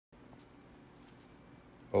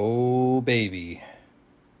Oh, baby.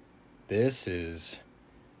 This is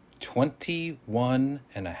 21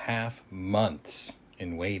 and a half months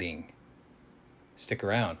in waiting. Stick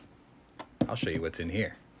around. I'll show you what's in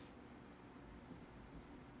here.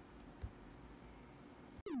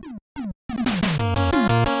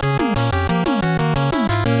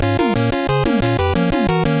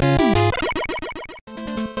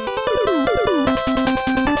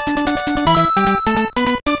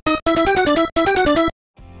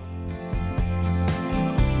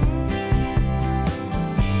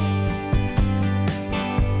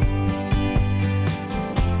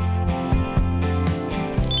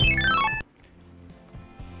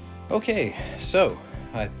 Okay, so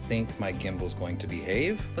I think my gimbal's going to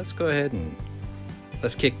behave. Let's go ahead and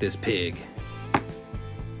let's kick this pig.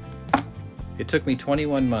 It took me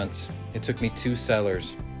 21 months. It took me 2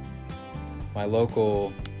 sellers. My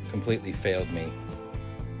local completely failed me.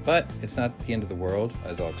 But it's not the end of the world,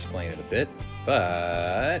 as I'll explain in a bit.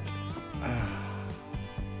 But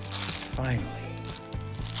finally,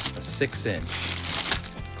 a 6-inch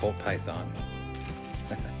Colt Python.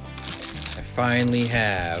 I finally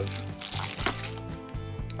have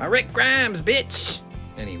my Rick Grimes, bitch!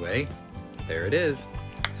 Anyway, there it is.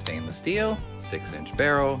 Stainless steel, 6-inch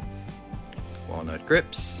barrel, walnut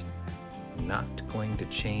grips. Not going to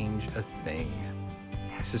change a thing.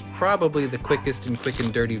 This is probably the quickest and quick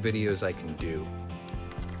and dirty videos I can do.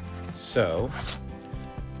 So,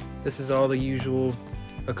 this is all the usual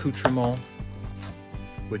accoutrement,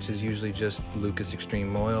 which is usually just Lucas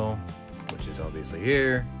Extreme Oil, which is obviously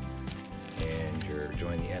here. And you're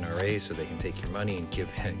joining the NRA so they can take your money and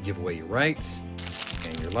give away your rights,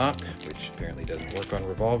 and your lock, which apparently doesn't work on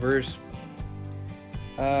revolvers.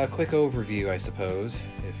 Quick overview, I suppose,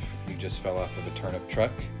 if you just fell off of a turnip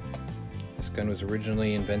truck. This gun was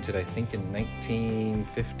originally invented, I think, in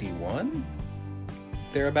 1951,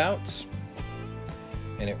 thereabouts,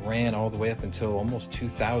 and it ran all the way up until almost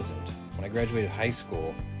 2000. When I graduated high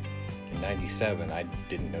school in '97, I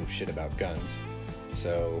didn't know shit about guns,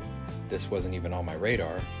 so this wasn't even on my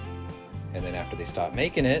radar. And then after they stopped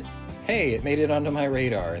making it, hey, it made it onto my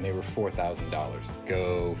radar, and they were $4,000.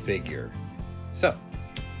 Go figure. So,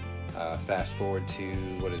 fast forward to,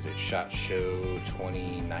 what is it, SHOT Show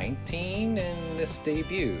 2019, and this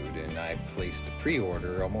debuted, and I placed a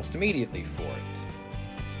pre-order almost immediately for it.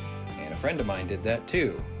 And a friend of mine did that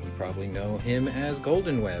too. You probably know him as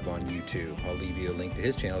Golden Web on YouTube. I'll leave you a link to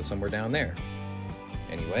his channel somewhere down there.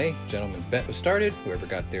 Anyway, gentleman's bet was started. Whoever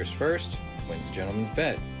got theirs first wins the gentleman's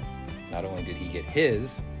bet. Not only did he get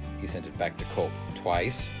his, he sent it back to Colt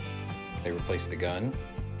twice. They replaced the gun.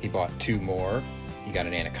 He bought 2 more. He got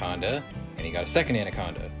an Anaconda, and he got a second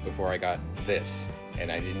Anaconda before I got this.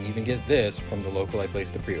 And I didn't even get this from the local I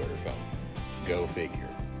placed the pre-order from. Go figure.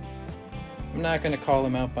 I'm not going to call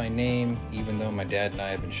him out by name, even though my dad and I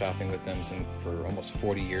have been shopping with them for almost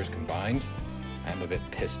 40 years combined. I'm a bit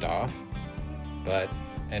pissed off. But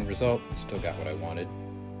end result, still got what I wanted.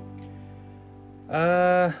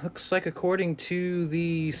 Looks like according to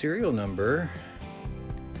the serial number,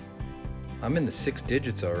 I'm in the 6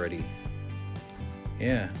 digits already.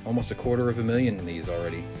 Yeah, almost 250,000 in these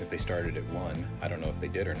already, if they started at 1. I don't know if they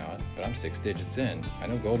did or not, but I'm 6 digits in. I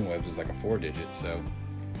know Golden Webs was like a 4 digit, so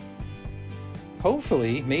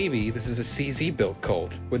hopefully, maybe this is a CZ built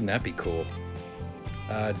Colt. Wouldn't that be cool?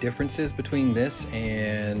 Differences between this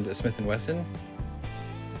and a Smith & Wesson?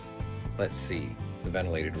 Let's see. The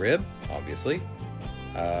ventilated rib, obviously.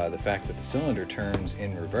 The fact that the cylinder turns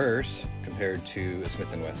in reverse compared to a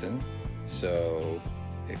Smith & Wesson. So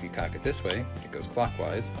if you cock it this way, it goes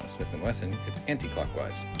clockwise. On a Smith & Wesson, it's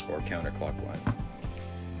anti-clockwise or counterclockwise.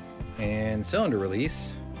 And cylinder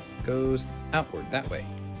release goes outward that way,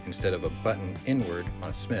 instead of a button inward on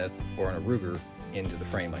a Smith or on a Ruger into the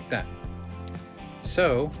frame like that.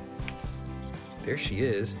 So, there she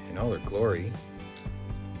is in all her glory.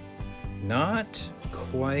 Not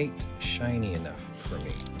quite shiny enough for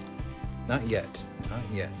me. Not yet, not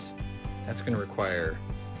yet. That's gonna require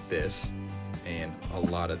this and a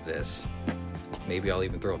lot of this. Maybe I'll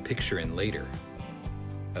even throw a picture in later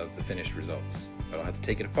of the finished results. But I'll have to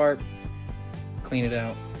take it apart, clean it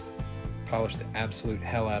out, polish the absolute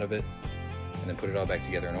hell out of it, and then put it all back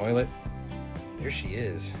together and oil it. There she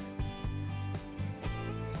is.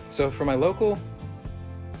 So for my local,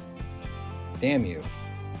 damn you.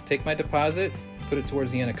 Take my deposit, put it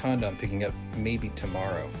towards the Anaconda I'm picking up maybe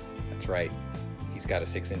tomorrow. That's right, he's got a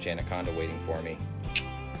 6-inch Anaconda waiting for me.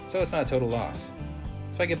 So it's not a total loss.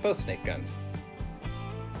 So I get both snake guns.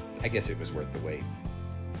 I guess it was worth the wait.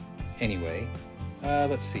 Anyway,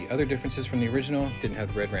 let's see, other differences from the original. Didn't have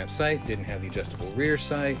the red ramp sight, didn't have the adjustable rear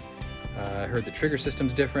sight. I heard the trigger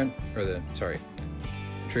system's different, or the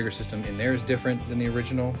trigger system in there is different than the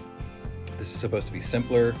original. This is supposed to be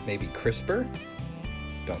simpler, maybe crisper.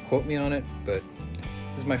 Don't quote me on it, but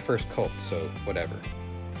this is my first Colt, so whatever.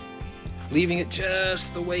 Leaving it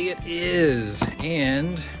just the way it is.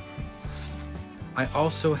 And I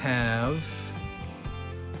also have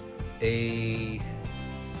I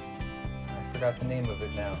forgot the name of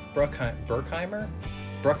it now. Bruckheim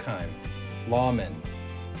Lawman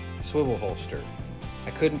swivel holster.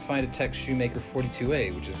 I couldn't find a Tech Shoemaker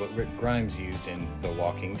 42A, which is what Rick Grimes used in The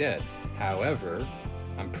Walking Dead. However,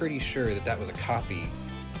 I'm pretty sure that that was a copy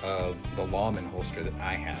of the Lawman holster that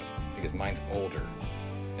I have, because mine's older,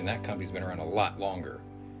 and that company's been around a lot longer.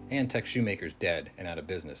 And Tech Shoemaker's dead and out of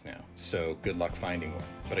business now, so good luck finding one.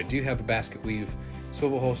 But I do have a basket weave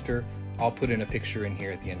swivel holster. I'll put in a picture in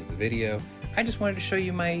here at the end of the video. I just wanted to show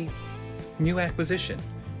you my new acquisition,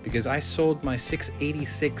 because I sold my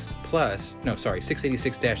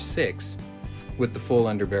 686-6 with the full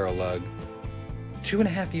underbarrel lug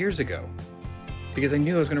 2.5 years ago, because I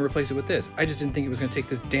knew I was going to replace it with this. I just didn't think it was going to take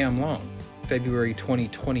this damn long. February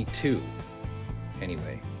 2022.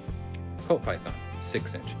 Anyway, Colt Python,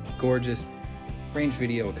 6-inch, gorgeous. Range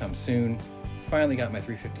video will come soon. Finally got my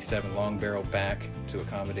 357 long barrel back to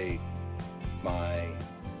accommodate my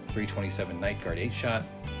 327 Night Guard 8-shot.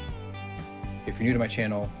 If you're new to my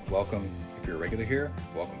channel, welcome. If you're a regular here,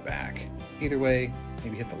 welcome back. Either way,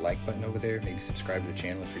 maybe hit the like button over there, maybe subscribe to the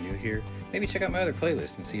channel if you're new here, maybe check out my other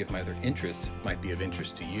playlist and see if my other interests might be of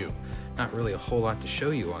interest to you. Not really a whole lot to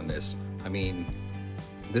show you on this. I mean,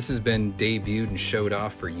 this has been debuted and showed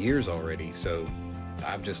off for years already, so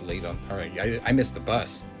I'm just late on, alright, I missed the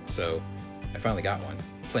bus, so I finally got one.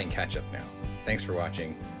 Playing catch up now. Thanks for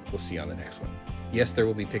watching. We'll see you on the next one. Yes, there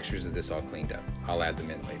will be pictures of this all cleaned up. I'll add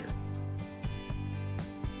them in later.